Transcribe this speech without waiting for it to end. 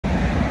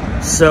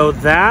So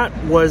that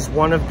was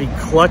one of the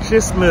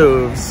clutchest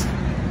moves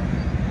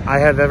I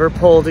have ever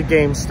pulled at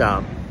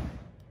GameStop.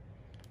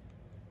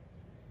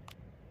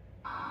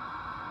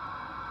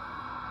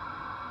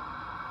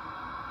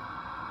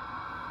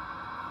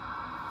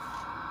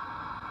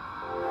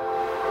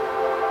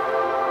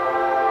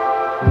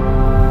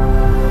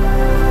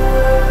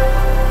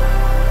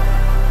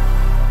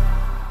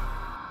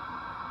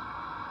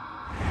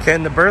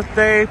 Can the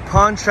birthday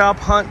pawn shop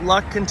hunt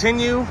luck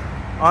continue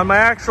on my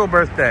actual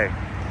birthday?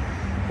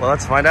 Well,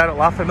 let's find out at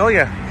La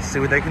Familia, see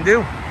what they can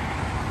do.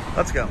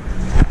 Let's go.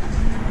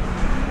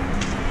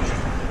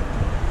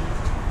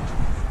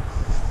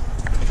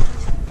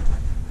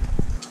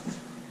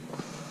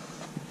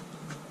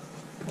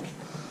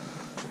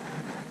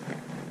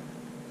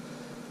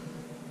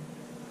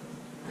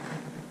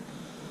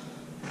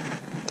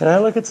 Can I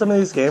look at some of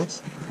these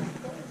games?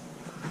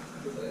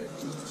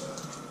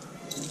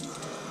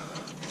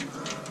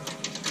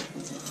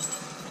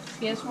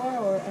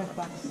 PS4 or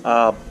Xbox?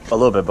 A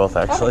little bit both,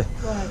 actually.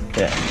 Okay, go ahead.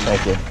 Yeah,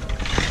 thank you.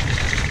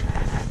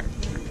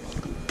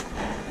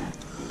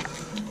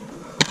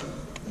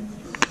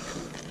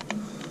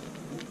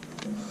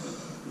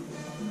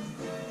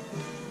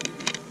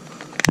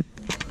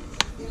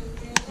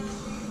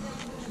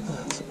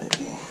 That's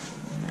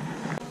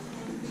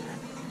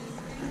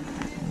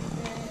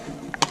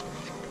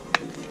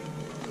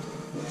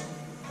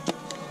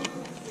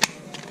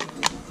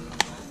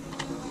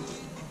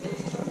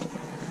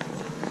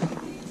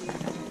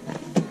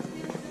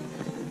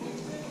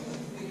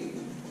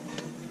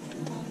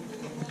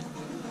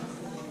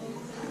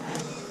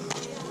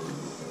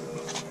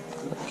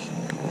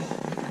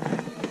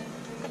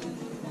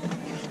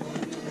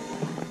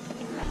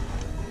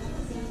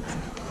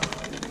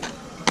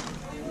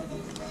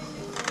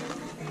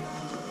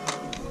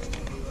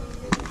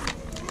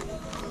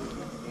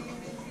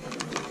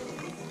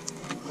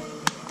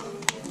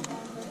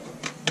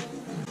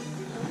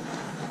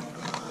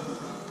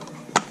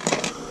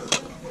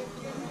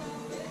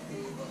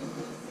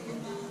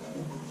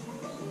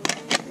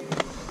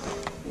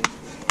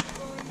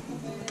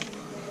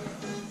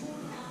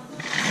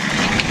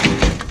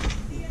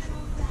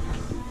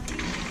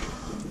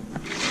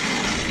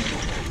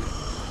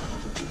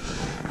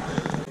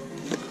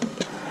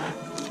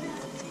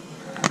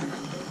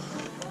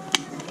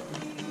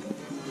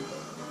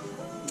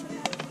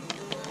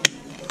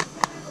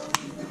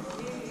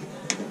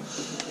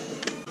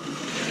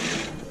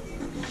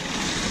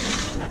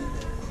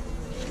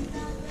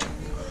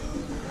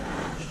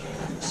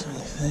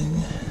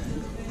maybe.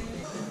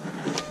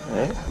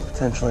 Alright,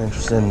 potentially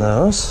interested in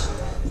those.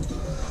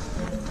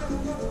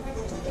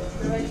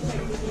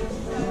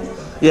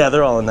 Yeah,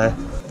 they're all in there.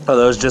 Are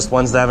those just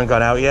ones that haven't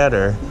gone out yet,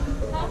 or?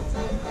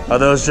 Are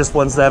those just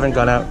ones that haven't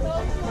gone out?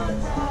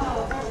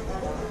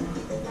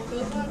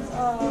 Those ones,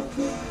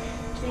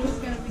 King's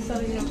gonna be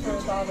selling them for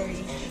 $1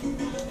 each.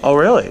 Oh,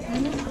 really?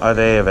 Are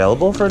they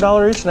available for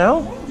 $1 each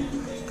now?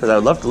 Because I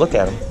would love to look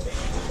at them.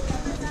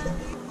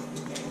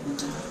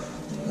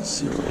 Let's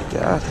see what we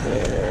got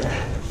here.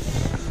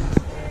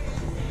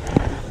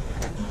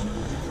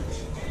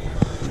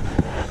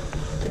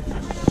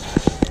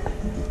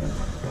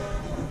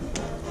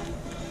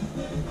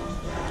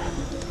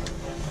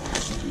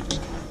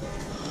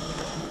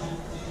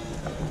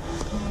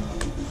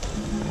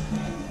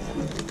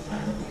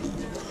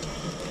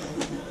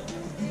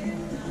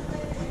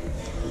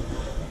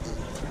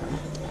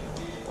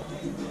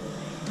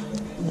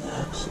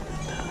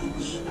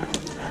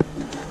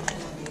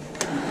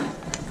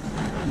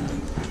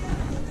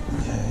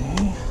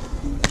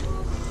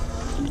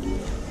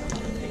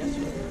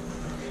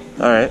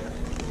 All right.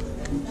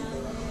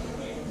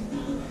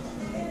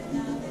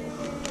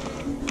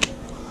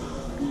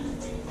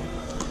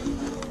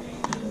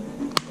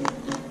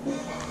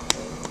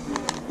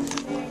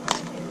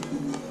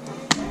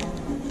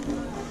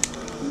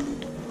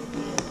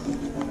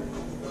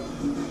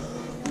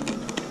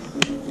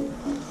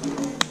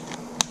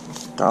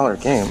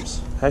 $1 games.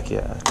 Heck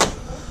yeah. So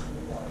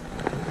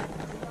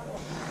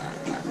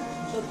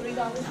 $3?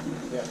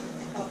 Yeah.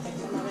 Okay,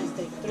 so my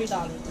mistake.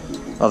 $3.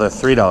 Oh, they're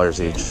 $3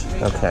 each.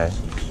 Okay.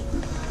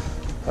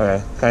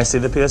 Okay. Can I see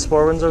the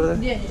PS4 ones over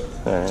there? Yeah.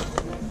 All right.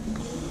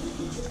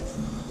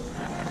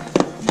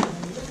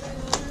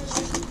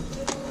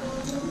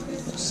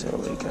 Let's see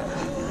what we got here.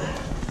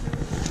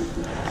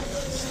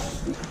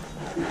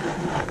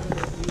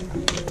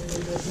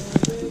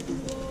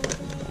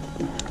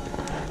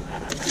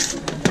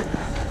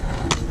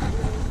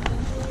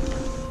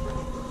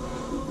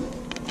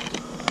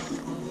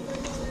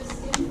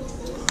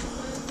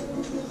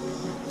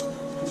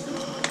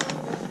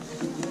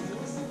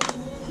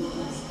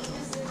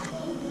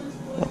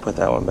 I'll put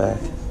that one back.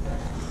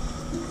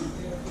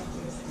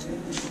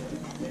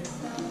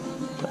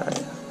 All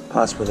right.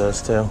 Possibly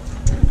those two.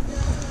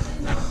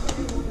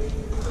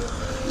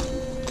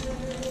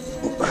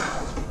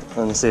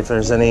 And see if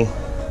there's any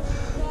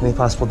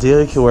possible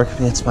deal you could work with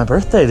me. It's my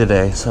birthday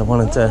today, so I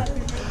wanted to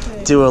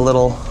do a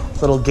little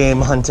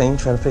game hunting,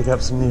 try to pick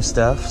up some new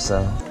stuff.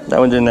 So that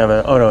one didn't have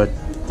a. Oh no,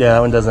 Yeah, that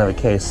one doesn't have a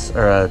case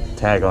or a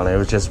tag on it. It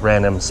was just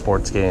random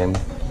sports game.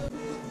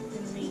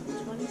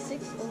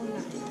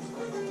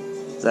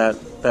 $26.09. Is that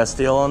best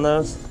deal on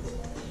those?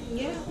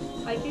 Yeah,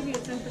 I give you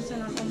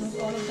 10% on almost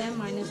all of them,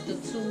 minus the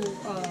two.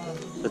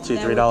 The two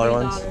 $3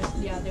 ones.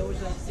 Yeah, there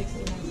was like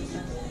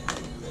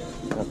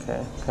 69%.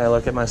 Okay, can I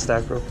look at my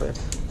stack real quick?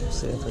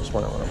 See if there's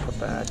one I want to put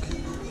back.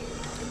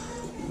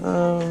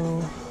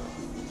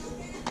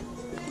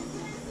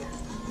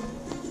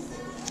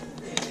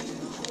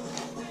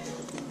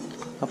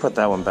 I'll put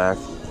that one back.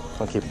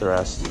 I'll keep the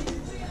rest.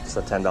 It's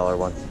a $10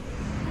 one.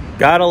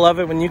 Gotta love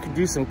it when you can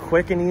do some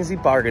quick and easy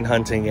bargain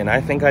hunting, and I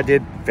think I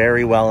did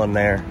very well in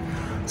there.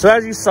 So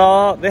as you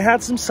saw, they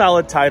had some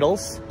solid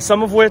titles,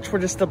 some of which were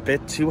just a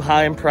bit too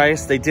high in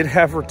price. They did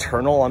have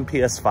Returnal on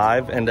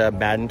PS5 and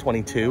Madden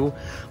 22,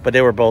 but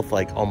they were both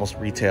like almost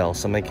retail.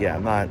 So I'm like, yeah,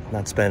 I'm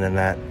not spending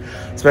that,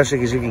 especially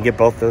because you can get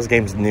both those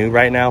games new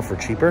right now for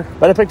cheaper.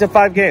 But I picked up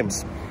 5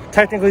 games,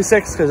 technically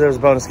 6 because there was a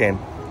bonus game.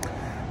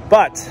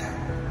 But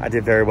I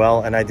did very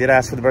well, and I did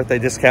ask for the birthday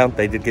discount.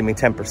 They did give me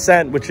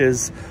 10%, which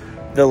is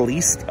the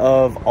least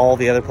of all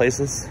the other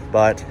places.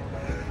 But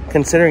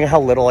considering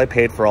how little I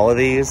paid for all of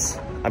these,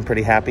 I'm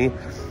pretty happy.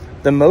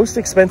 The most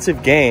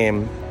expensive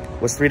game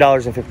was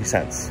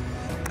 $3.50.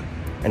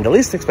 And the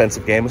least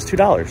expensive game was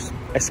 $2.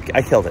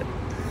 I killed it.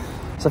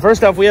 So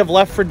first off, we have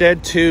Left 4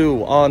 Dead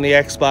 2 on the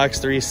Xbox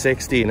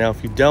 360. Now,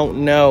 if you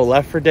don't know,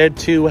 Left 4 Dead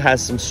 2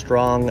 has some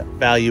strong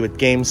value at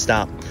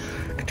GameStop.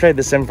 You can trade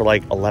this in for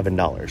like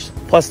 $11.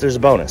 Plus, there's a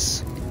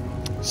bonus.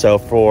 So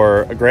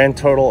for a grand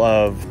total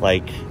of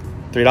like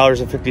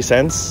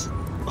 $3.50,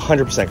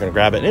 100% gonna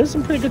grab it. And it was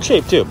in pretty good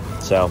shape too.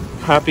 So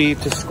happy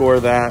to score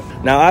that.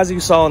 Now, as you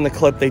saw in the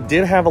clip, they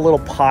did have a little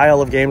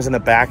pile of games in the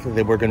back that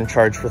they were gonna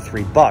charge for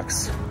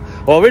 $3.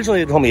 Well,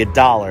 originally they told me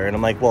 $1, and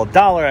I'm like, well,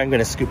 $1, I'm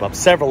gonna scoop up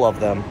several of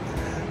them.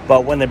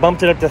 But when they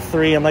bumped it up to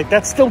 $3, I'm like,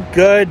 that's still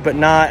good, but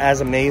not as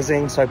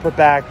amazing. So I put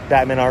back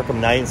Batman Arkham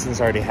Knight since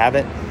I already have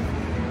it.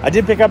 I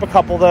did pick up a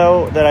couple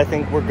though that I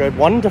think were good.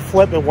 One to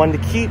flip and one to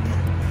keep.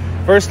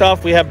 First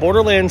off, we have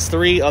Borderlands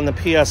 3 on the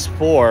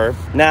PS4.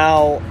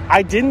 Now,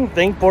 I didn't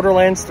think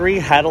Borderlands 3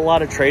 had a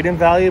lot of trade-in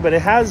value, but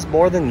it has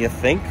more than you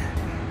think.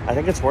 I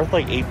think it's worth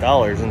like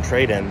 $8 in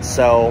trade-in.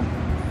 So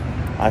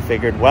I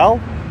figured, well,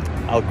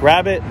 I'll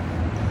grab it.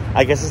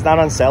 I guess it's not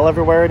on sale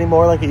everywhere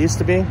anymore like it used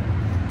to be.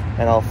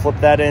 And I'll flip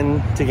that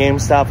in to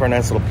GameStop for a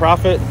nice little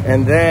profit.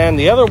 And then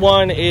the other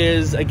one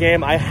is a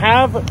game I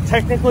have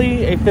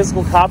technically a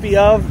physical copy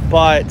of,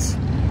 but...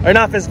 Or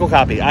not physical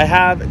copy. I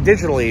have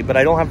digitally, but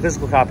I don't have a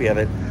physical copy of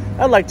it.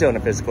 I'd like to own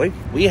it physically.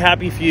 We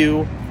Happy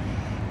Few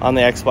on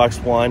the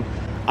Xbox One.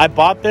 I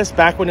bought this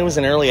back when it was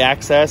in early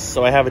access,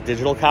 so I have a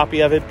digital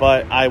copy of it,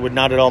 but I would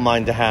not at all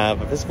mind to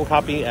have a physical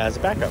copy as a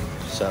backup.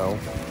 So,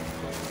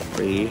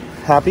 pretty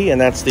happy.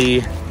 And that's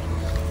the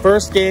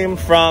first game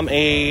from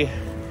a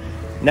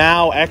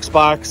now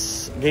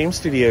Xbox Game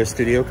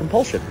Studio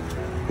Compulsion,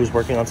 who's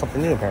working on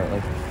something new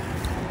apparently.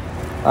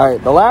 All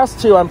right, the last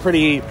two I'm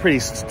pretty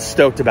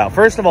stoked about.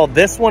 First of all,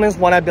 this one is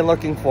one I've been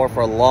looking for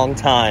a long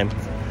time.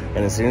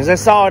 And as soon as I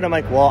saw it, I'm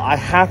like, well, I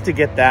have to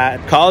get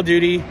that. Call of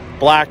Duty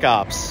Black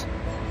Ops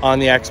on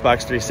the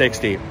Xbox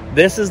 360.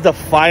 This is the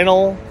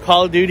final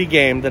Call of Duty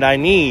game that I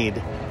need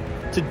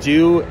to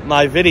do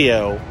my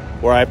video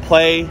where I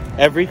play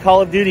every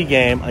Call of Duty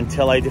game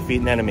until I defeat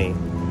an enemy.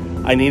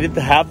 I needed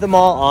to have them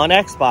all on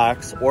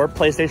Xbox or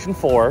PlayStation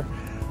 4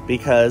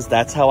 because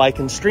that's how I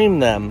can stream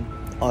them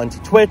onto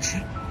Twitch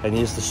and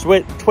use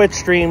the Twitch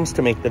streams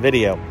to make the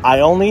video.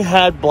 I only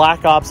had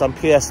Black Ops on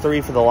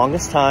PS3 for the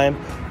longest time.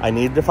 I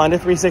needed to find a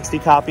 360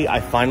 copy. I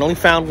finally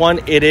found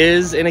one. It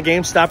is in a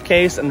GameStop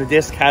case and the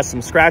disc has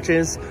some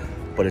scratches,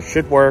 but it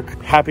should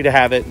work. Happy to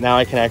have it. Now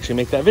I can actually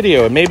make that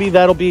video, and maybe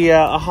that'll be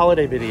a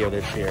holiday video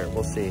this year.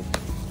 We'll see.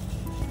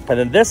 And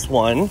then this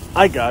one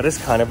I got as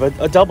kind of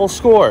a double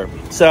score.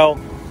 So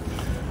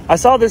I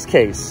saw this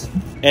case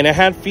and it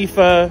had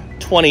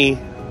FIFA 20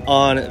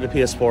 on the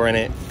PS4 in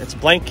it. It's a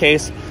blank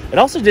case. It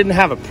also didn't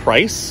have a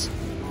price,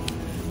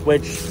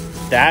 which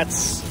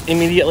that's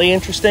immediately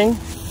interesting.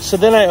 So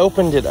then I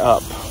opened it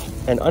up,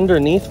 and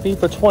underneath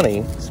FIFA 20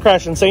 is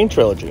Crash Insane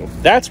Trilogy.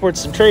 That's worth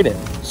some trade-in.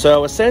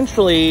 So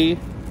essentially,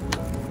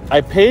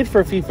 I paid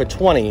for FIFA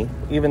 20,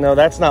 even though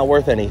that's not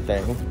worth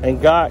anything,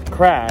 and got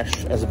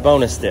Crash as a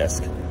bonus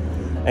disc.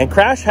 And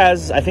Crash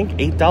has, I think,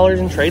 $8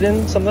 in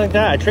trade-in, something like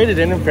that. I traded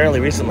in fairly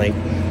recently.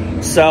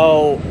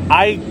 So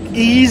I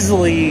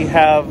easily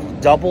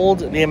have doubled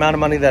the amount of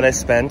money that I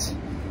spent.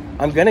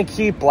 I'm gonna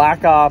keep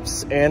Black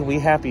Ops and We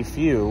Happy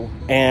Few,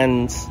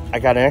 and I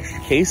got an extra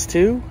case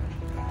too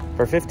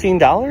for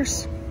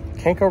 $15.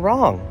 Can't go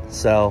wrong.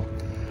 So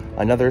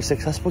another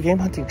successful game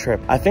hunting trip.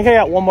 I think I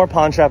got one more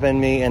pawn shop in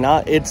me, and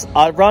it's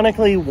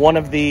ironically one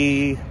of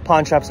the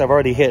pawn shops I've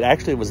already hit.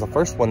 Actually, it was the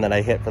first one that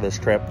I hit for this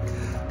trip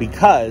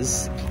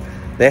because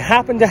they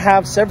happen to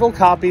have several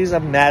copies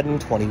of Madden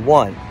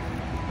 21.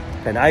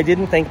 And I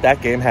didn't think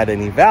that game had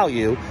any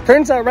value.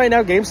 Turns out right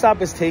now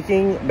GameStop is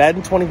taking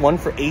Madden 21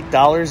 for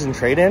 $8 in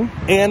trade-in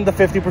and the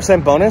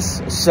 50%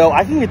 bonus. So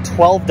I can get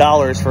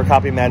 $12 for a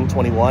copy of Madden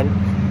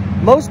 21.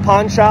 most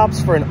pawn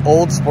shops for an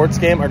old sports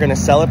game are going to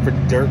sell it for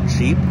dirt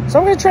cheap. So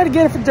I'm going to try to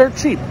get it for dirt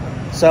cheap.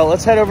 So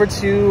let's head over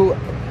to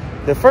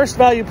the first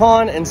value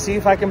pawn and see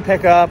if I can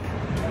pick up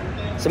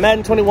some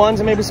Madden 21s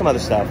and maybe some other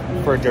stuff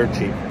for dirt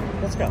cheap.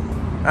 Let's go.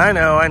 I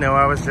know,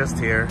 I was just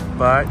here,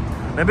 but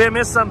maybe I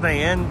missed something,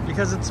 and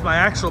because it's my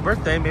actual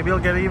birthday, maybe I'll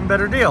get an even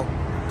better deal.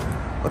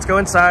 Let's go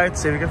inside,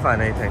 see if we can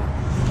find anything.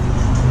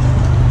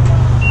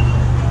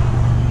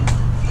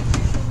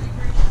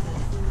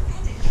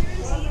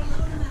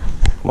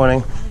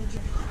 Morning.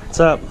 What's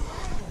up?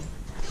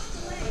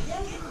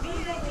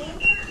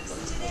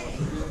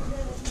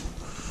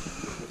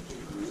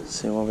 Let's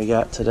see what we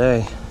got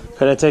today.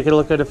 Could I take a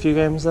look at a few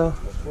games though?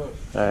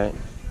 All right.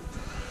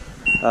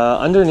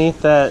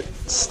 Underneath that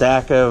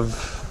stack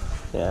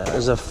of, yeah,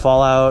 there's a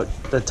Fallout,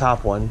 the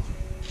top one.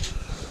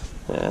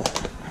 Yeah,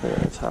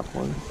 the top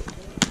one.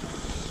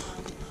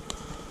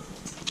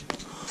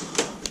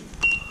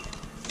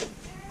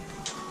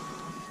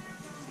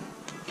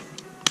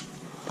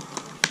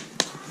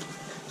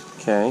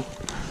 Okay,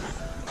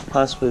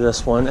 possibly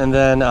this one, and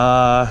then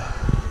the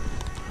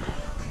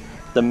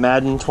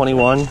Madden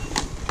 21,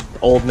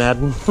 old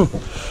Madden.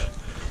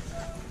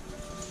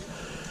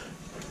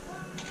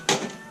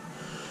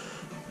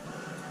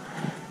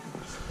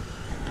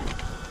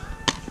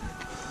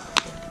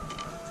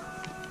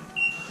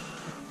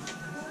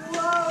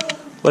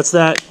 What's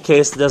that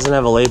case that doesn't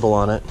have a label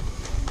on it?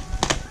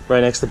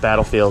 Right next to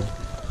Battlefield.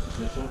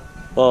 This one?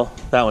 Well,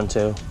 that one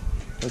too.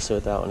 Let's see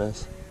what that one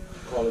is.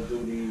 Call of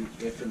Duty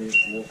Infinite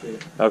Warfare.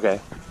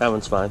 Okay, that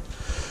one's fine.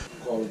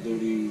 Call of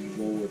Duty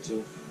World War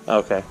II.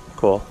 Okay,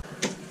 cool.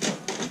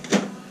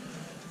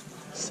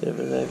 Let's see if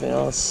there's anything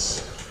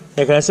else.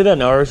 Hey, can I see that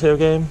Naruto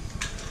game?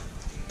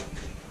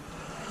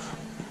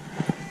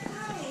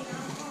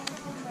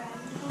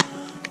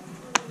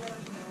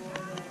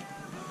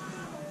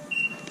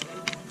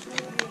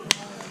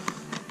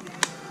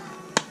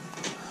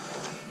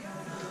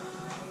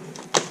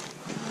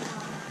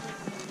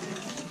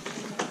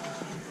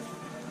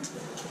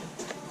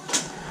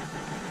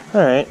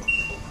 Alright.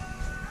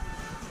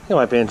 You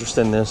might be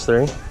interested in those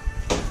three.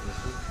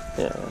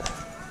 Yeah.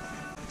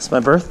 It's my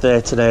birthday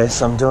today,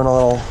 so I'm doing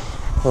a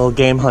little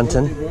game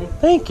hunting.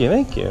 Thank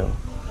you.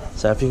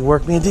 So if you can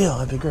work me a deal,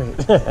 that'd be great.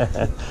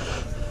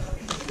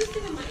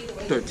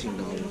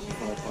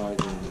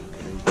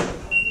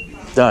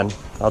 $13. Done.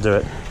 I'll do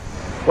it.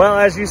 Well,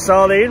 as you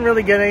saw, they didn't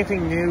really get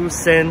anything new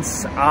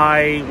since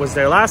I was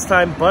there last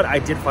time, but I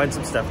did find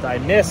some stuff that I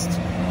missed.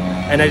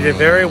 And I did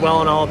very well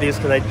on all of these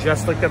because I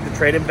just looked up the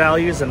trade-in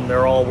values and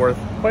they're all worth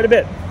quite a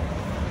bit.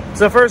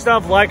 So first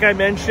off, like I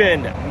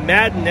mentioned,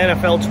 Madden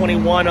NFL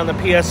 21 on the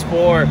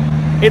PS4.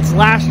 It's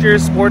last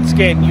year's sports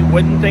game. You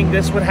wouldn't think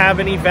this would have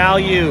any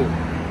value.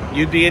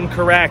 You'd be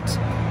incorrect.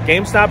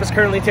 GameStop is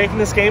currently taking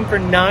this game for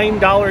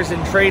 $9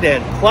 in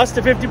trade-in. Plus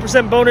the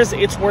 50% bonus,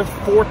 it's worth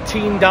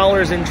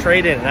 $14 in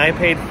trade-in. And I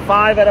paid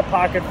 $5 out of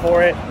pocket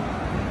for it.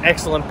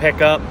 Excellent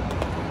pickup.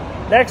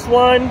 Next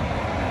one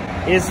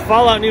is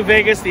Fallout New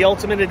Vegas, the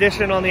Ultimate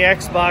Edition on the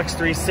Xbox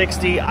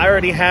 360. I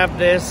already have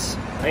this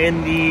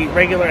in the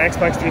regular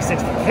Xbox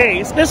 360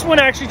 case. This one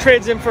actually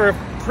trades in for a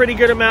pretty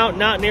good amount,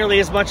 not nearly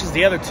as much as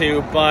the other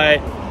two, but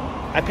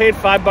I paid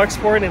 $5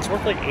 for it and it's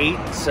worth like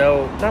 $8,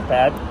 so not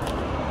bad.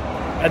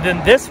 And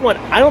then this one,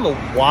 I don't know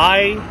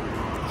why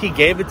he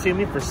gave it to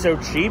me for so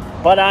cheap,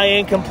 but I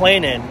ain't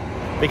complaining,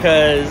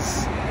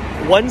 because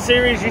one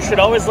series you should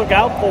always look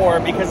out for,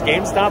 because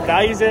GameStop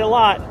values it a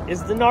lot,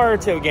 is the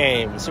Naruto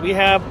game. So we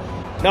have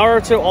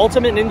Naruto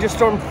Ultimate Ninja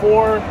Storm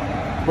 4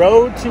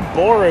 Road to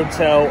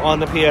Boruto on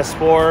the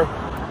PS4.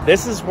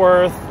 This is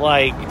worth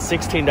like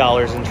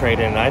 $16 in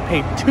trade-in, and I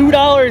paid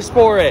 $2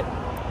 for it.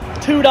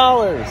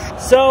 $2.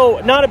 So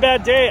not a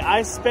bad day.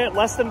 I spent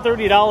less than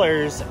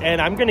 $30,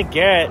 and I'm gonna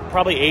get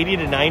probably 80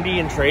 to 90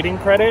 in trading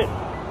credit.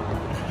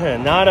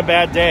 Not a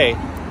bad day.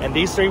 And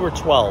these three were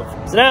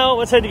 12. So now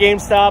let's head to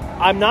GameStop.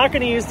 I'm not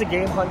gonna use the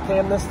Game Hunt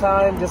cam this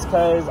time just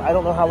because I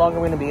don't know how long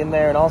I'm gonna be in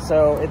there, and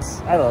also it's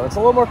a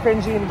little more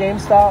cringy in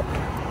GameStop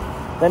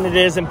than it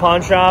is in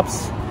pawn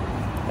shops.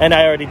 And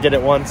I already did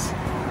it once.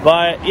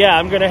 But yeah,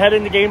 I'm gonna head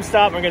into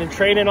GameStop. I'm gonna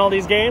trade in all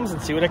these games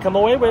and see what I come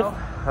away with. Well,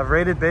 I've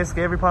raided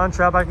basically every pawn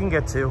shop I can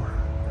get to.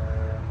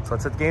 So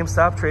let's hit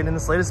GameStop, trade in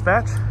this latest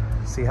batch,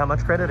 see how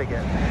much credit I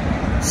get.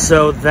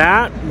 So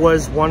that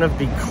was one of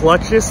the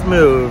clutchest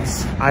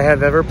moves I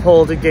have ever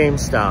pulled at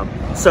GameStop.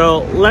 So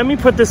let me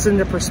put this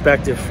into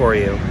perspective for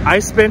you. I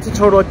spent a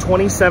total of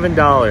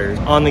 $27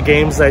 on the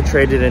games I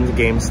traded into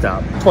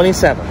GameStop.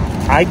 $27.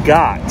 I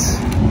got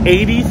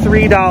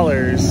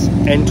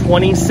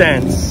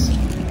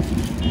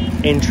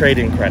 $83.20 in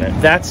trade-in credit.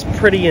 That's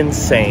pretty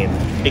insane.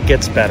 It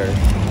gets better.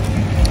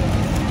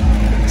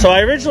 So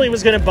I originally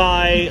was gonna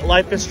buy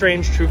Life is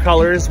Strange True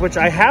Colors, which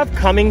I have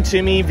coming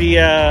to me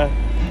via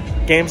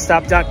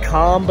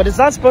GameStop.com, but it's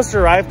not supposed to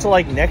arrive till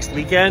like next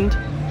weekend.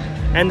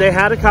 And they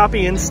had a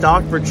copy in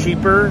stock for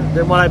cheaper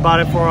than what I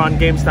bought it for on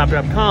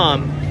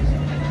GameStop.com.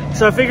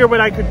 So I figured what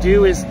I could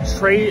do is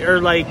trade,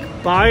 or like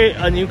buy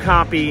a new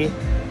copy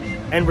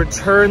and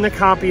return the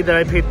copy that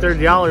I paid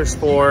 $30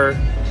 for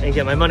and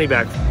get my money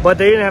back. But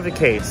they didn't have the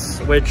case,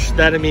 which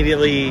that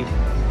immediately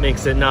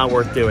makes it not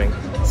worth doing.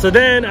 So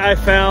then I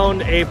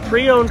found a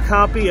pre-owned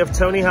copy of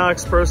Tony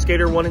Hawk's Pro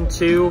Skater 1 and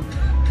 2.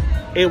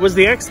 It was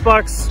the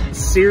Xbox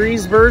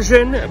Series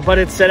version, but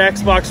it said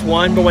Xbox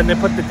One, but when they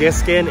put the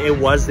disc in, it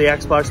was the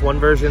Xbox One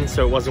version,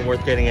 so it wasn't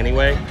worth getting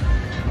anyway.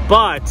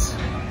 But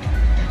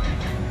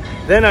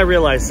then I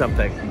realized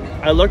something.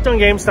 I looked on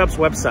GameStop's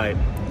website,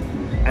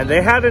 and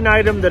they had an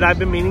item that I've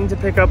been meaning to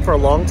pick up for a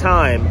long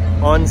time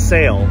on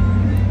sale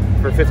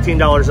for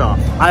 $15 off.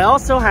 I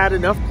also had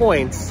enough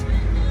points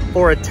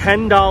for a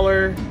 $10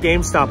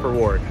 GameStop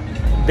reward.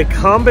 The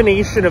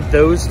combination of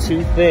those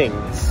two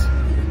things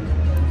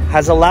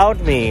has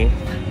allowed me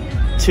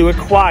to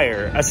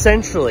acquire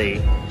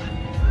essentially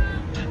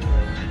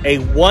a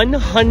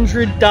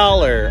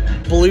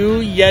 $100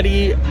 Blue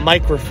Yeti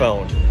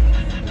microphone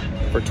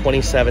for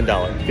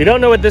 $27. If you don't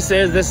know what this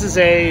is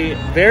a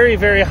very,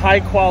 very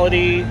high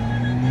quality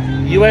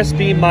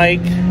USB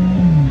mic.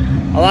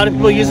 A lot of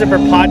people use it for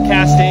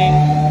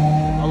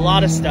podcasting, a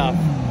lot of stuff.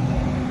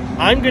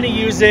 I'm gonna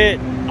use it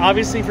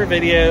obviously for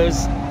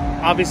videos,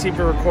 obviously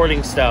for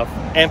recording stuff,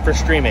 and for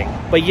streaming.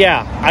 But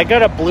yeah, I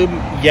got a Blue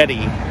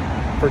Yeti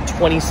for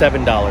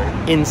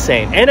 $27.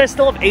 Insane. And I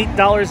still have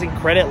 $8 in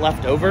credit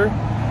left over.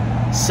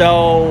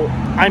 So,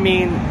 I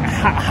mean,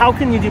 how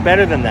can you do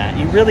better than that?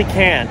 You really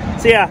can't.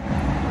 So yeah,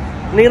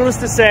 needless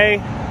to say,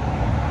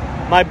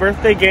 my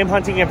birthday game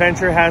hunting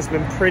adventure has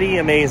been pretty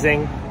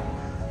amazing.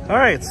 All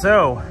right,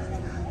 so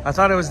I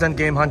thought I was done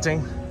game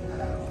hunting.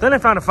 Then I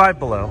found a Five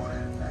Below.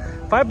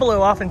 Five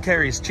Below often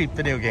carries cheap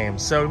video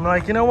games, so I'm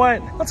like, you know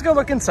what? Let's go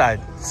look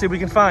inside, see what we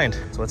can find.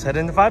 So let's head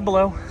into Five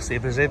Below, see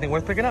if there's anything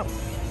worth picking up.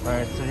 All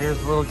right, so here's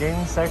the little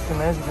gaming section.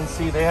 As you can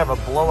see, they have a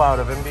blowout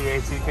of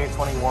NBA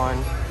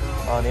 2K21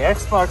 on the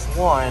Xbox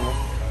One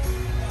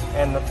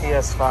and the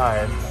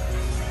PS5.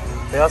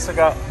 They also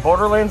got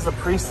Borderlands, the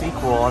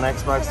pre-sequel on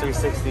Xbox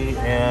 360,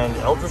 and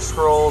Elder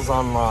Scrolls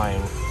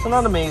Online. So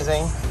not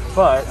amazing,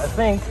 but I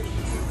think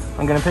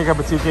I'm gonna pick up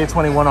a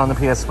 2K21 on the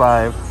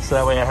PS5, so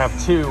that way I have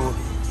two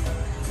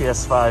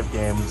PS5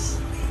 games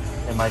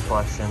in my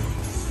collection.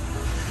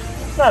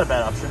 It's not a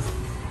bad option.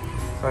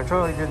 So I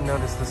totally didn't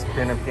notice this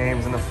bin of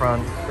games in the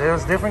front.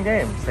 There's different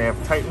games. They have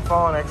Titanfall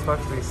on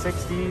Xbox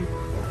 360,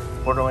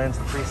 Borderlands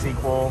the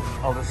pre-sequel,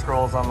 Elder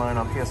Scrolls Online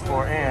on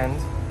PS4, and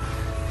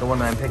the one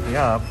that I'm picking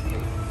up,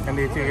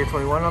 NBA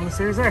 2K21 on the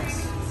Series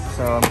X.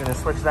 So I'm gonna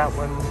switch that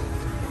one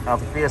out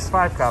for the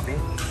PS5 copy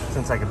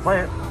since I can play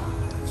it.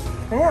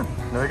 And yeah,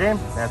 another game,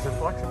 that's the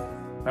collection.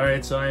 All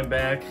right, so I am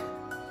back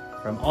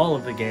from all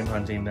of the game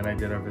hunting that I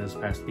did over this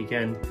past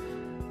weekend,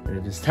 and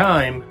it is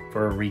time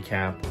for a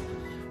recap.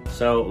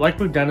 So like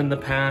we've done in the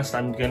past,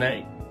 I'm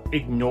gonna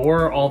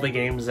ignore all the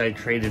games I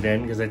traded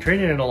in because I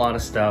traded in a lot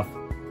of stuff,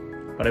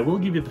 but I will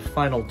give you the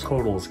final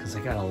totals because I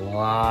got a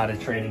lot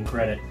of trading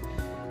credit.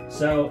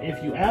 So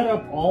if you add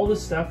up all the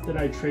stuff that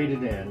I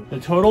traded in, the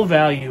total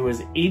value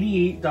is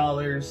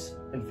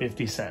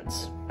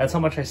 $88.50. That's how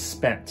much I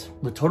spent.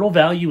 The total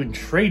value in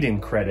trade-in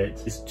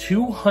credit is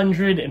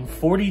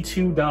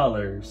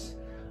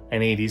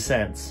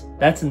 $242.80.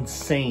 That's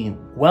insane.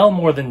 Well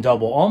more than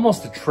double,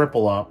 almost a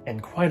triple up,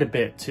 and quite a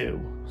bit too.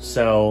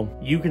 So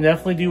you can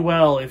definitely do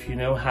well if you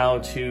know how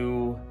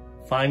to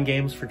find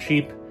games for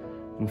cheap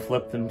and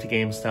flip them to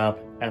GameStop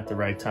at the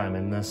right time.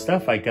 And the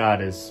stuff I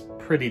got is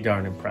pretty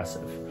darn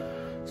impressive.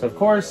 So of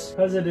course,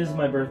 because it is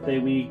my birthday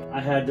week,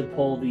 I had to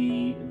pull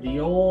the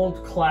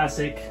old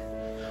classic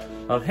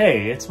of,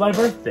 hey, it's my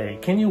birthday,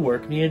 can you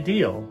work me a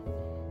deal?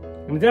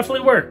 And it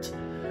definitely worked.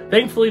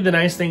 Thankfully, the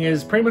nice thing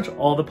is pretty much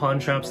all the pawn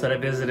shops that I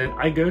visited,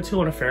 I go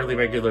to on a fairly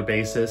regular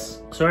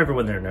basis. So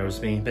everyone there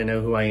knows me, they know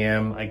who I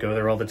am, I go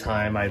there all the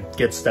time, I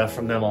get stuff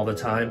from them all the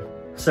time.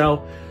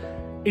 So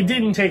it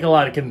didn't take a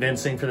lot of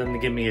convincing for them to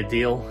give me a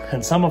deal.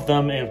 And some of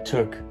them, it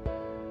took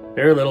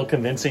very little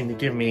convincing to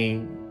give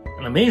me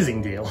an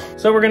amazing deal.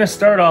 So we're gonna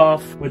start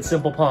off with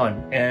Simple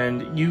Pawn,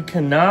 and you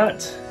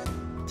cannot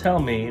tell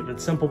me that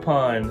Simple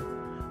Pawn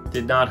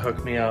did not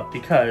hook me up,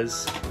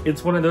 because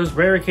it's one of those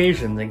rare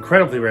occasions,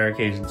 incredibly rare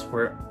occasions,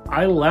 where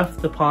I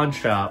left the pawn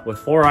shop with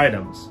 4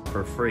 items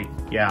for free.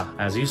 Yeah,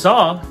 as you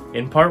saw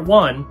in part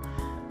 1,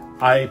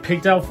 I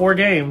picked out 4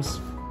 games,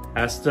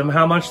 asked them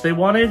how much they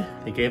wanted,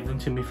 they gave them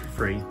to me for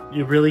free.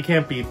 You really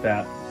can't beat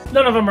that.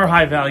 None of them are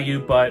high value,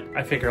 but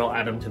I figure I'll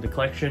add them to the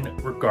collection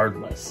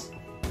regardless.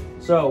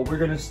 So we're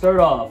gonna start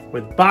off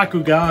with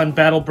Bakugan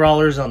Battle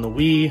Brawlers on the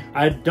Wii.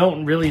 I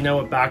don't really know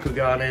what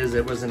Bakugan is.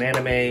 It was an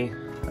anime.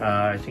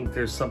 I think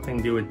there's something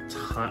to do with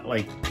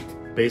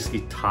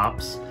basically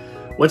tops.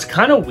 What's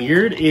kind of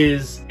weird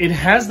is it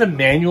has the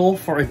manual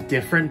for a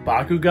different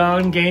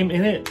Bakugan game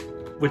in it,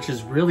 which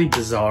is really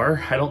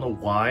bizarre. I don't know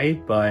why,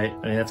 but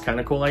I mean, that's kind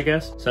of cool, I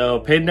guess. So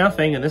paid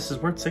nothing, and this is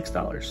worth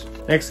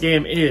 $6. Next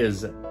game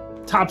is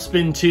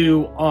Topspin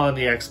 2 on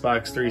the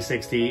Xbox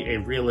 360, a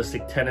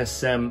realistic tennis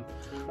sim.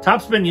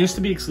 Topspin used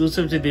to be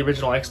exclusive to the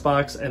original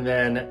Xbox, and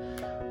then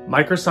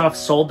Microsoft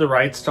sold the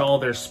rights to all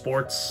their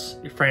sports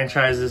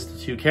franchises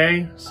to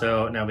 2K,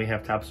 so now we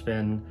have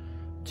Topspin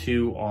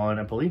 2 on,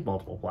 I believe,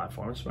 multiple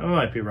platforms, but I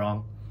might be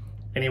wrong.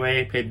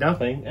 Anyway, paid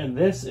nothing, and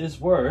this is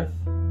worth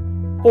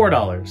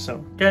 $4.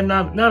 So again,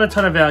 not a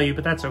ton of value,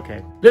 but that's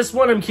okay. This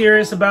one I'm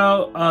curious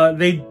about.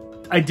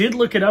 I did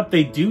look it up.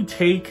 They do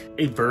take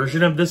a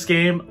version of this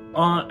game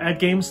at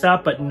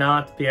GameStop, but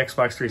not the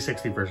Xbox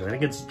 360 version. I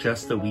think it's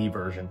just the Wii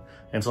version,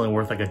 and it's only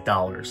worth like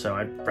 $1, so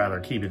I'd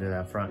rather keep it in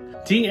that front.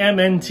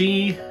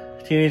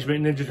 TMNT, Teenage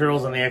Mutant Ninja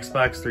Turtles on the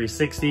Xbox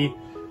 360.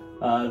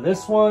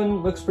 This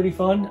one looks pretty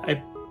fun.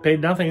 I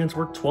paid nothing, and it's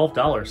worth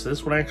 $12, so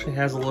this one actually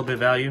has a little bit of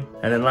value.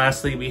 And then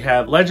lastly, we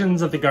have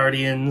Legends of the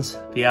Guardians,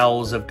 the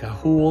Owls of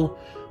Ga'Hoole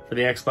for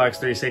the Xbox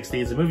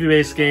 360. It's a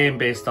movie-based game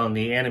based on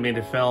the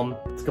animated film.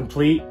 It's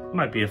complete.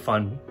 Might be a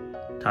fun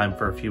time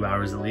for a few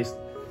hours at least.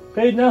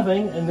 Paid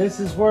nothing, and this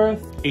is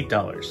worth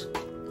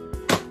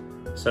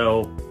 $8.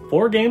 So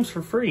 4 games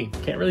for free.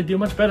 Can't really do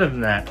much better than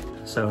that.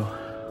 So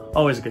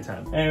always a good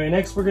time. Anyway,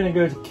 next we're gonna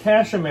go to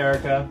Cash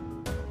America,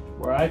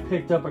 where I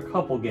picked up a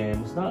couple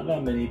games. Not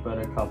that many, but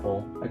a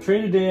couple. I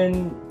traded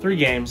in 3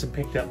 games and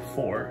picked up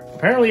 4.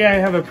 Apparently I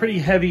have a pretty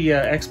heavy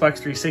Xbox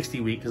 360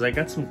 week because I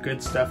got some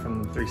good stuff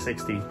from the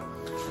 360.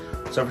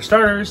 So for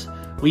starters,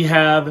 we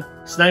have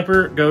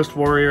Sniper Ghost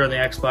Warrior on the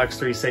Xbox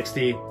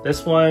 360.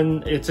 This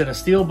one, it's in a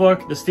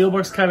steelbook. The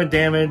steelbook's kind of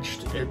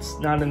damaged. It's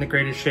not in the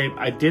greatest shape.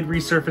 I did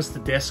resurface the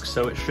disc,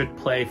 so it should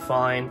play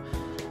fine.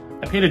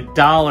 I paid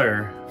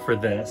 $1 for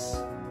this,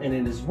 and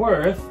it is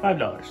worth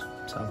 $5.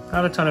 So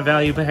not a ton of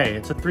value, but hey,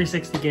 it's a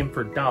 360 game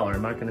for $1.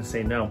 I'm not gonna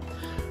say no.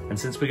 And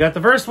since we got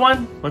the first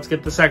one, let's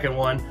get the second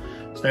one.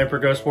 Sniper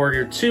Ghost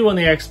Warrior 2 on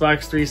the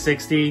Xbox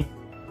 360.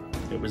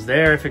 It was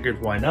there, I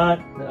figured why not.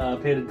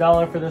 Paid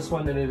 $1 for this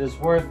one, and it is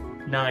worth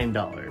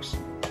 $9.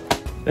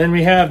 Then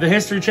we have the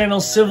History Channel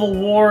Civil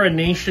War, A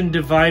Nation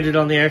Divided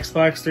on the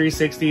Xbox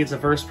 360. It's a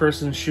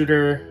first-person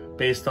shooter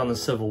based on the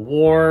Civil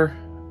War.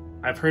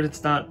 I've heard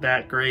it's not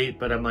that great,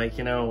 but I'm like,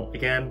 you know,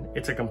 again,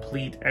 it's a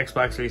complete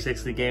Xbox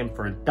 360 game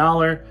for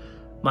 $1.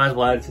 Might as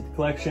well add it to the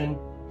collection.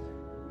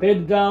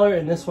 Paid $1,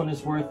 and this one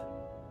is worth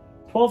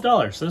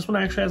 $12. So this one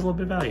actually has a little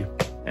bit of value.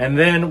 And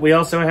then we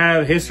also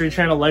have History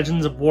Channel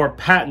Legends of War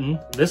Patton.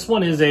 This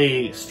one is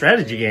a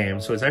strategy game,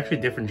 so it's actually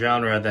a different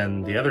genre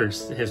than the other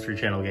History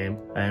Channel game.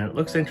 And it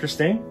looks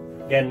interesting.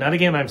 Again, not a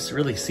game I've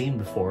really seen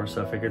before,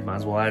 so I figured might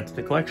as well add it to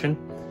the collection.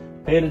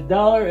 Paid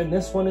 $1, and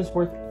this one is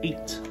worth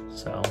 $8.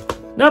 So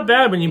not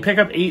bad when you pick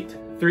up 8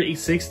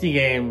 360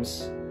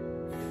 games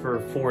for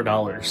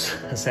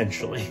 $4,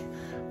 essentially.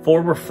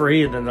 4 were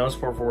free, and then those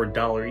 4 were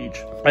 $1 each.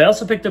 I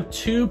also picked up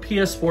 2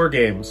 PS4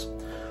 games.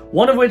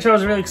 One of which I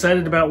was really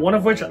excited about, one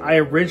of which I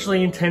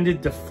originally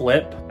intended to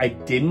flip. I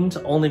didn't,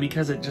 only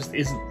because it just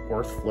isn't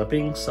worth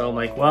flipping. So I'm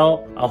like,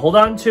 well, I'll hold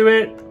on to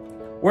it.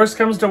 Worst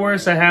comes to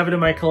worst, I have it in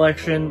my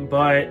collection,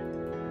 but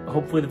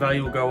hopefully the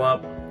value will go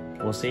up.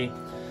 We'll see.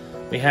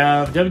 We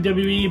have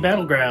WWE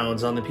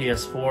Battlegrounds on the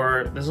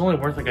PS4. This is only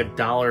worth like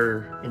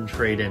 $1 in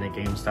trade-in at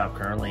GameStop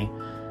currently.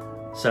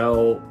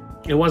 So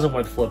it wasn't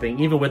worth flipping.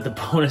 Even with the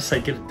bonus, I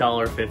get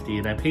 $1.50,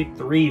 and I paid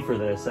 $3 for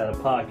this out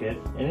of pocket,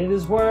 and it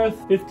is worth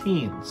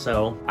 $15.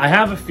 So I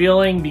have a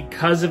feeling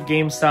because of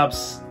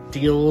GameStop's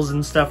deals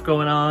and stuff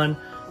going on,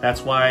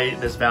 that's why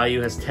this value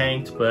has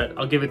tanked, but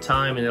I'll give it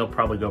time and it'll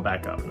probably go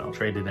back up, and I'll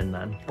trade it in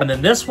then. And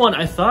then this one,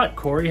 I thought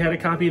Corey had a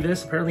copy of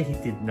this. Apparently he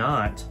did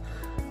not,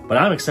 but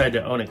I'm excited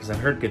to own it because I've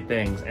heard good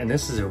things, and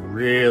this is a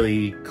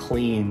really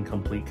clean,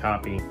 complete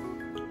copy.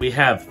 We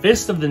have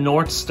Fist of the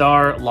North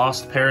Star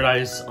Lost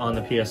Paradise on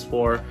the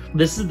PS4.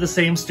 This is the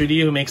same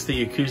studio who makes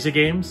the Yakuza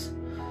games.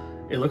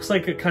 It looks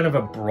like a kind of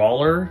a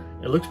brawler.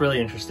 It looks really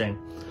interesting.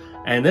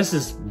 And this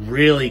is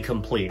really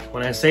complete.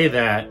 When I say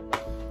that,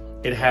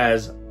 it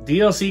has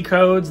DLC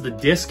codes, the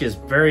disc is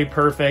very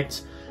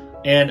perfect,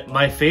 and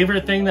my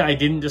favorite thing that I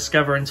didn't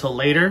discover until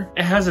later,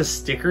 it has a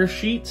sticker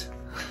sheet.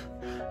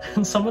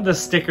 And some of the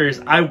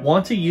stickers, I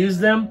want to use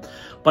them,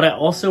 but I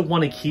also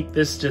want to keep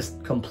this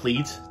just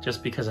complete,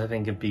 just because I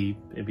think it'd be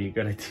a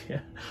good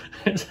idea.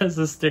 It has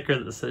a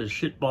sticker that says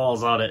shit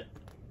balls on it.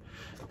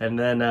 And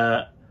then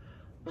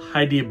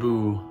Heidi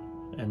Boo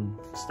and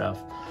stuff.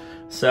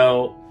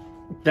 So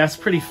that's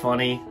pretty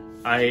funny.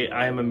 I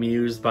am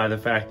amused by the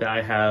fact that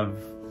I have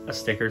a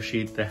sticker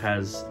sheet that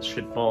has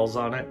shit balls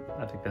on it.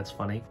 I think that's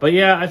funny. But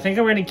yeah, I think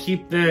I'm gonna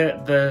keep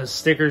the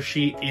sticker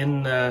sheet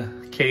in the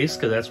case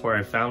because that's where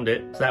I found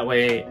it. So that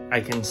way I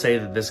can say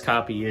that this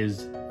copy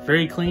is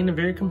very clean and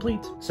very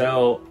complete.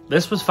 So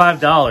this was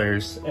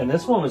 $5, and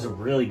this one was a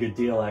really good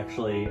deal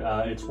actually.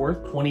 It's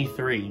worth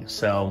 $23,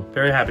 so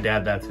very happy to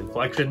add that to the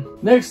collection.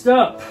 Next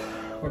up,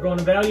 we're going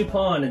to Value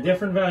Pawn, a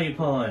different Value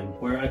Pawn,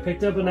 where I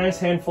picked up a nice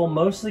handful.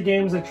 Most of the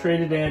games I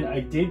traded in, I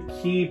did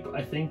keep,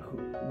 I think,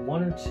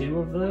 1 or 2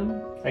 of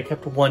them. I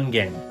kept 1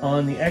 game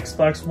on the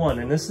Xbox One,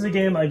 and this is a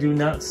game I do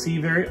not see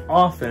very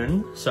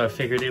often, so I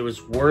figured it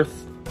was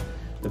worth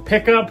the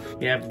pickup.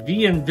 You have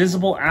The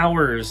Invisible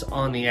Hours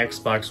on the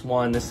Xbox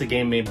One. This is a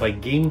game made by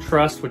Game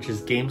Trust, which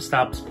is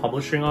GameStop's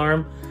publishing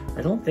arm.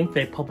 I don't think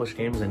they publish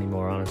games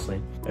anymore,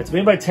 honestly. It's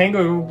made by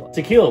Tango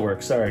Tequila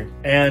Works, sorry.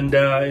 And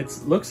it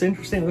looks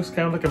interesting. It looks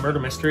kind of like a murder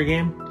mystery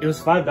game. It was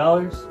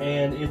 $5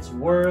 and it's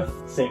worth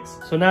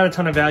 $6. So not a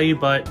ton of value,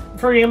 but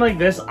for a game like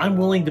this, I'm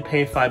willing to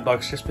pay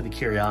 $5 just for the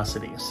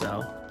curiosity.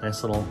 So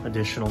nice little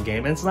additional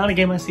game. And it's not a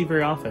game I see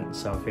very often,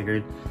 so I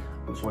figured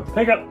it was worth the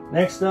pickup.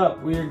 Next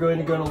up, we are going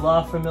to go to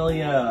La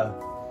Familia,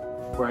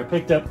 where I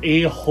picked up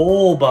a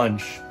whole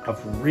bunch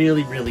of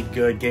really, really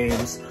good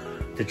games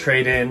to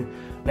trade in.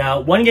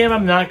 Now, one game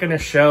I'm not going to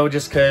show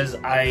just because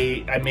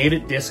I made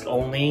it disc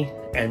only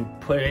and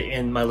put it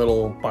in my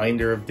little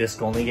binder of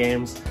disc only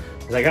games,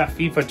 is I got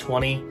FIFA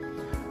 20.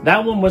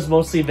 That one was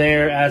mostly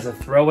there as a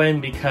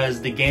throw-in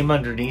because the game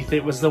underneath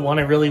it was the one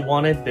I really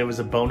wanted. There was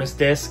a bonus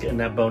disc, and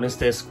that bonus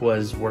disc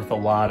was worth a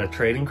lot of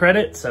trading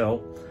credit,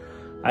 so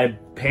I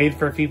paid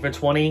for FIFA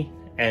 20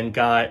 and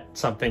got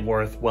something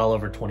worth well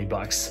over 20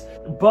 bucks.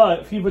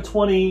 But FIFA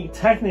 20,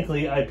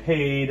 technically I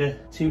paid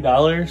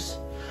 $2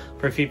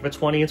 for FIFA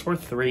 20. It's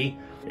worth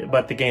 $3,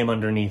 but the game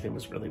underneath it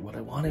was really what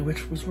I wanted,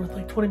 which was worth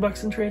like 20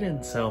 bucks in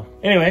trade-in. So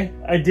anyway,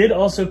 I did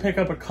also pick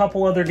up a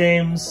couple other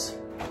games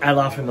at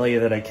La Familia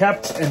that I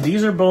kept, and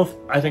these are both,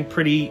 I think,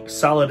 pretty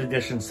solid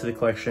additions to the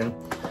collection.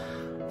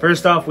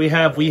 First off, we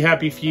have We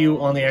Happy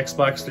Few on the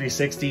Xbox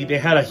 360. They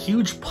had a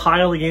huge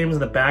pile of games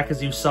in the back,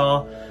 as you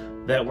saw,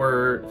 that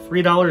were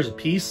 $3 a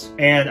piece,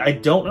 and I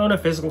don't own a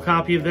physical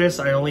copy of this.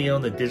 I only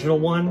own the digital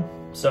one,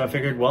 so I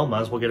figured, well,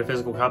 might as well get a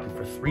physical copy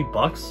for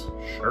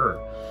 $3.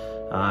 Sure.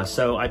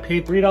 So I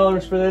paid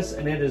 $3 for this,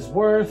 and it is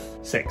worth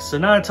 $6. So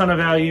not a ton of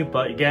value,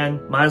 but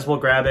again, might as well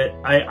grab it.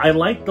 I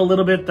liked the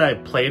little bit that I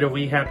played of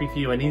We Happy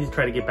Few. I need to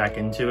try to get back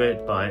into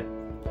it, but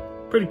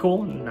pretty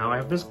cool. Now I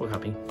have a physical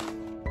copy.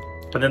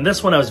 But then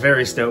this one I was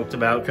very stoked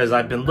about because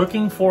I've been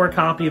looking for a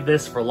copy of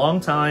this for a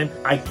long time.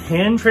 I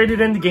can trade it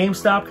into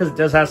Gamestop because it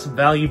does have some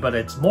value, but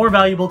it's more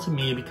valuable to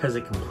me because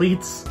it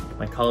completes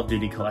my Call of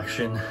Duty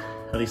collection,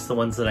 at least the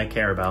ones that I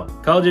care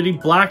about. Call of Duty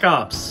Black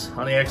Ops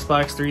on the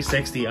Xbox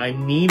 360. I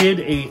needed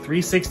a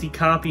 360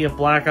 copy of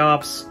Black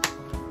Ops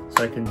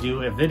so I can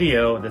do a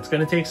video that's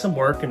going to take some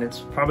work, and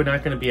it's probably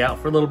not going to be out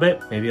for a little bit.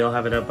 Maybe I'll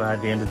have it up by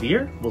the end of the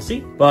year. We'll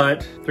see.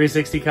 But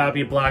 360 copy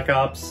of Black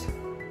Ops.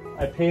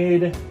 I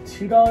paid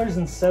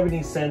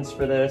 $2.70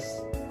 for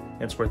this.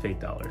 It's worth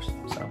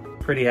 $8, so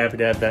pretty happy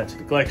to add that to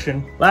the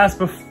collection. Last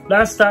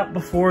stop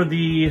before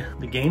the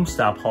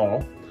GameStop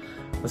haul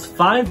was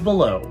Five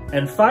Below.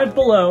 And Five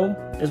Below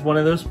is one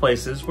of those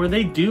places where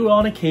they do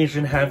on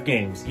occasion have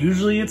games.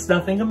 Usually it's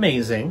nothing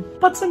amazing,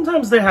 but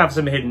sometimes they have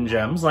some hidden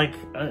gems. Like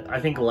I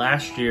think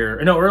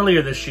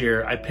earlier this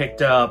year, I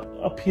picked up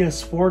a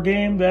PS4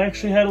 game that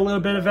actually had a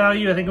little bit of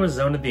value. I think it was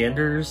Zone of the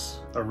Enders,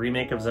 a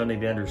remake of Zone of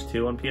the Enders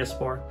 2 on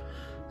PS4.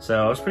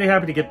 So I was pretty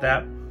happy to get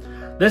that.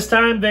 This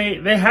time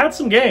they had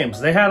some games.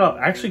 They had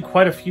actually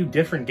quite a few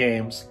different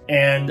games,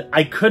 and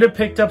I could have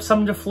picked up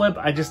some to flip.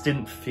 I just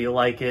didn't feel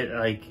like it.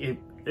 Like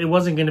it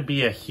wasn't going to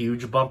be a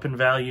huge bump in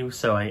value,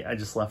 so I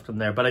just left them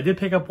there. But I did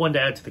pick up one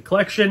to add to the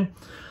collection,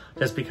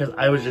 just because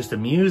I was just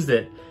amused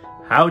at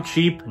how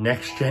cheap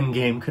next-gen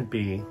game could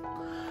be.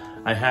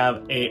 I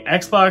have a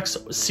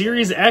Xbox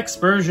Series X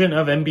version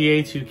of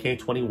NBA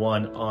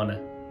 2K21 on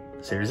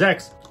Series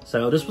X.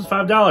 So this was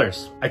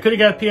 $5. I could have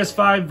got a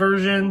PS5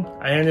 version.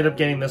 I ended up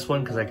getting this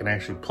one because I can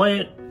actually play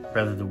it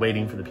rather than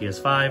waiting for the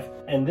PS5.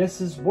 And this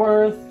is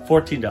worth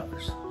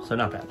 $14, so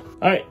not bad.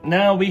 All right,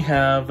 now we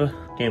have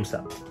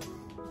GameStop.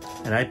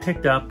 And I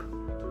picked up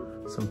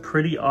some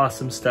pretty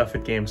awesome stuff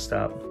at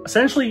GameStop.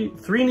 Essentially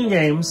 3 new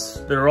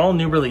games that are all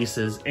new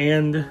releases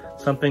and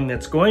something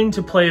that's going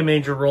to play a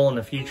major role in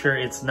the future.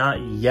 It's not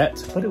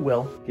yet, but it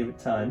will. Give it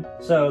time.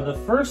 So the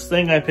first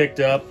thing I picked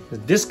up is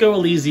Disco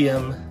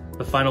Elysium,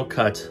 the Final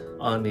Cut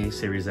on the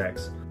Series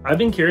X. I've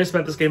been curious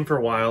about this game for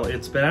a while.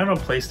 It's been out on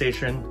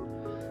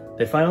PlayStation.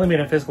 They finally made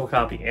a physical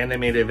copy and they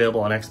made it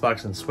available on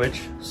Xbox and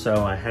Switch,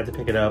 so I had to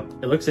pick it up.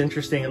 It looks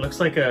interesting. It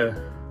looks like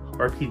a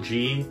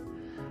RPG,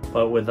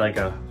 but with like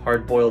a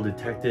hard-boiled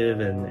detective,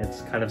 and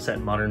it's kind of set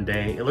in modern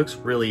day. It looks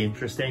really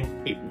interesting.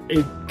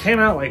 It came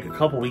out like a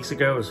couple weeks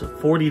ago. It was a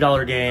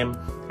 $40 game.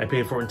 I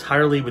paid for it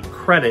entirely with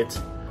credit,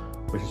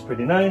 which is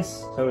pretty nice,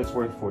 so it's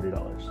worth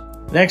 $40.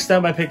 Next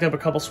up, I picked up a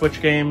couple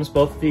Switch games.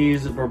 Both of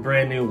these were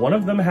brand new. One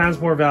of them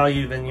has more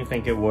value than you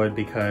think it would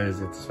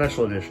because it's a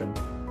special edition,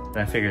 and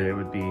I figured it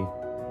would be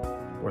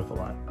worth a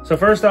lot. So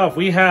first off,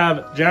 we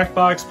have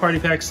Jackbox Party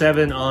Pack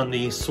 7 on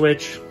the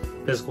Switch,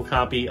 physical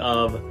copy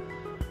of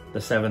the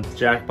 7th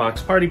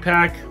Jackbox Party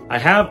Pack. I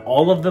have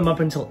all of them up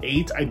until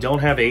 8. I don't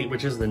have 8,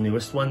 which is the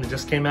newest one that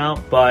just came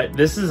out, but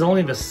this is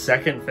only the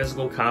 2nd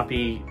physical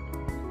copy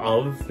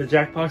of the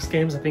Jackbox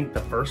games. I think the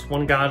first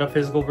one got a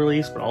physical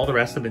release, but all the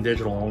rest have been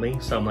digital only.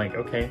 So I'm like,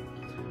 okay,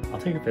 I'll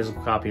take a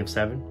physical copy of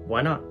 7.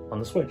 Why not? On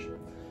the Switch.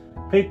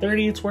 Paid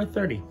 30, it's worth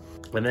 30.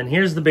 And then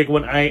here's the big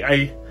one.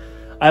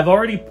 I've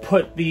already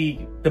put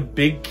the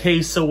big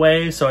case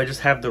away, so I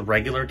just have the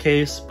regular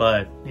case,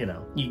 but you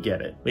know, you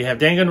get it. We have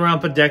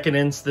Danganronpa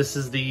Decadence. This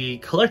is the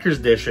collector's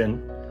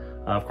edition.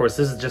 Of course,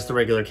 this is just the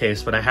regular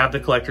case, but I have the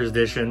collector's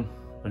edition,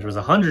 which was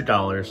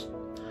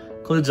 $100.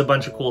 Includes a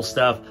bunch of cool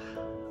stuff.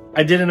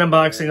 I did an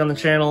unboxing on the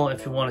channel.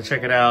 If you want to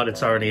check it out,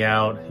 it's already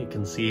out. You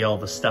can see all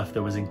the stuff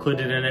that was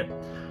included in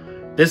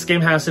it. This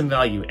game has some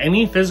value.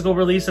 Any physical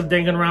release of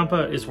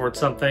Danganronpa is worth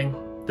something.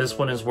 This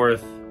one is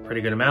worth a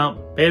pretty good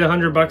amount. Paid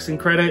 $100 in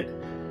credit.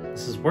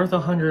 This is worth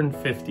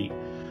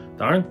 $150.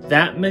 There aren't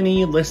that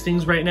many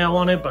listings right now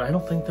on it, but I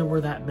don't think there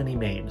were that many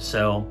made.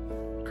 So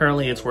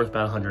currently it's worth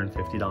about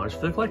 $150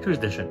 for the collector's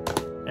edition,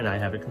 and I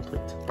have it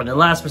complete. And then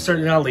last but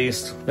certainly not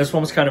least, this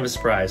one was kind of a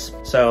surprise.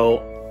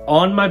 So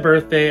on my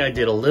birthday, I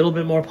did a little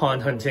bit more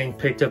pond hunting,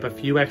 picked up a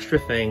few extra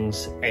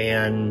things,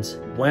 and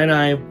when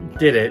I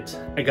did it,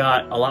 I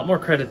got a lot more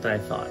credit than I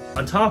thought.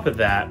 On top of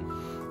that,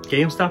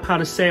 GameStop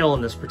had a sale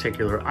on this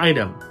particular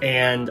item,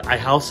 and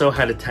I also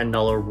had a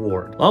 $10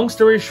 reward. Long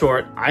story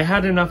short, I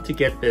had enough to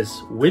get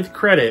this with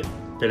credit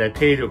that I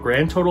paid a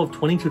grand total of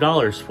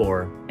 $22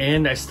 for,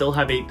 and I still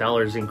have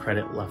 $8 in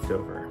credit left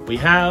over. We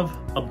have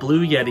a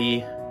Blue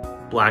Yeti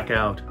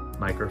blackout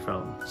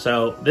microphone.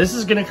 So this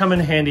is gonna come in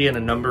handy in a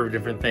number of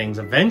different things.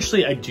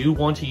 Eventually, I do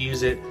want to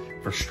use it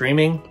for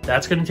streaming.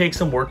 That's gonna take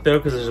some work though,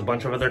 because there's a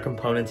bunch of other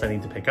components I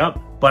need to pick up,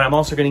 but I'm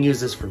also gonna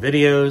use this for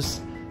videos.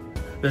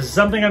 This is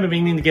something I've been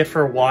meaning to get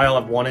for a while.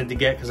 I've wanted to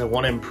get because I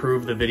want to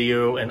improve the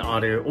video and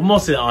audio, well,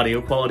 mostly the audio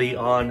quality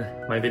on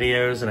my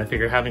videos. And I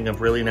figure having a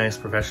really nice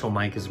professional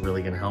mic is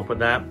really going to help with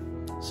that.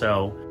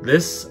 So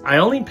this, I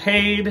only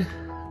paid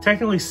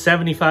technically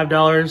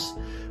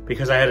 $75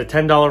 because I had a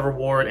 $10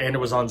 reward and it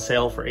was on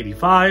sale for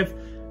 $85.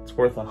 It's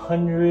worth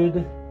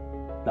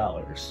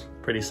 $100.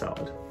 Pretty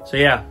solid. So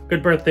yeah,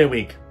 good birthday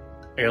week.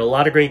 I got a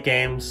lot of great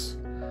games,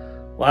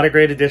 a lot of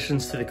great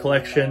additions to the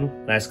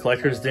collection, nice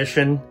collector's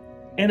edition,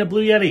 and a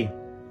Blue Yeti,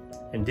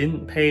 and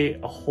didn't pay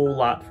a whole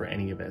lot for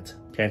any of it.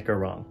 Can't go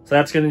wrong. So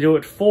that's gonna do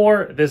it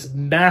for this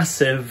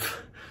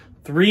massive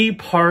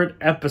 3-part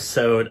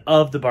episode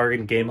of the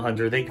Bargain Game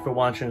Hunter. Thank you for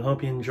watching.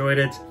 Hope you enjoyed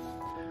it.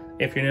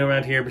 If you're new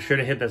around here, be sure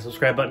to hit that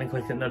subscribe button and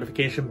click that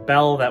notification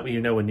bell. That way you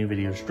know when new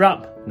videos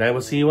drop. And I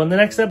will see you on the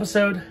next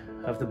episode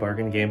of the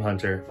Bargain Game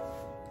Hunter.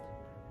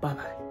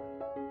 Bye-bye.